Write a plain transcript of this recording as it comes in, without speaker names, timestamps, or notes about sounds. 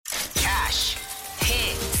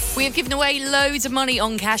We have given away loads of money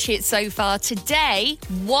on Cash Hits so far. Today,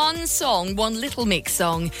 one song, one Little Mix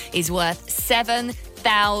song, is worth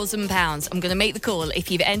 £7,000. I'm going to make the call.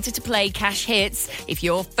 If you've entered to play Cash Hits, if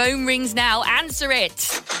your phone rings now, answer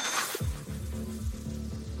it.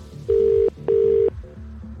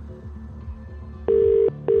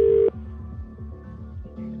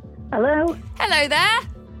 Hello? Hello there.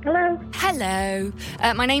 Hello? Hello.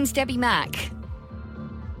 My name's Debbie Mack.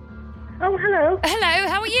 Oh, hello. Hello,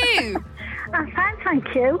 how are you? I'm fine,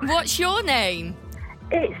 thank you. What's your name?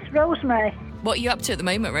 It's Rosemary. What are you up to at the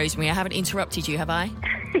moment, Rosemary? I haven't interrupted you, have I?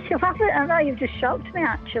 You haven't? I know, you've just shocked me,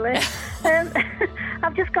 actually.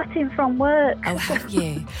 I've just got in from work. Oh, have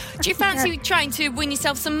you? Do you fancy trying to win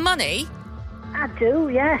yourself some money? I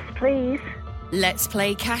do, yes, please. Let's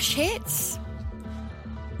play Cash Hits.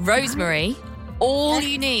 Rosemary, all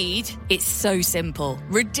you need, it's so simple,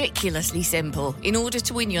 ridiculously simple. In order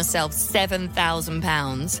to win yourself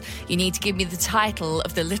 £7,000, you need to give me the title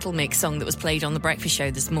of the Little Mix song that was played on The Breakfast Show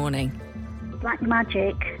this morning. Black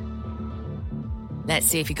Magic. Let's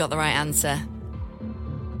see if you got the right answer.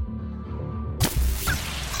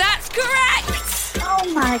 That's correct!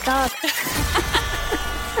 Oh, my God.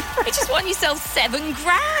 You just won yourself £7,000.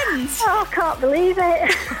 Oh, I can't believe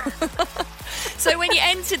it. So when you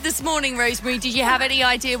entered this morning, Rosemary, did you have any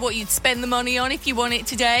idea what you'd spend the money on if you won it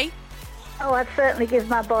today? Oh, I'd certainly give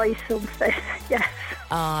my boys something, yes.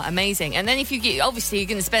 Ah, amazing. And then if you get, obviously you're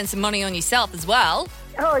going to spend some money on yourself as well.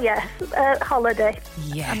 Oh, yes, holiday.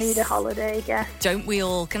 Yes. I need a holiday, yes. Don't we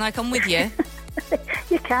all? Can I come with you?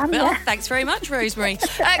 You can, Well, yeah. thanks very much, Rosemary.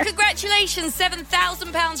 Congratulations,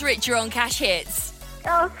 £7,000 richer on Cash Hits.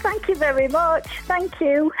 Oh, thank you very much. Thank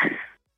you.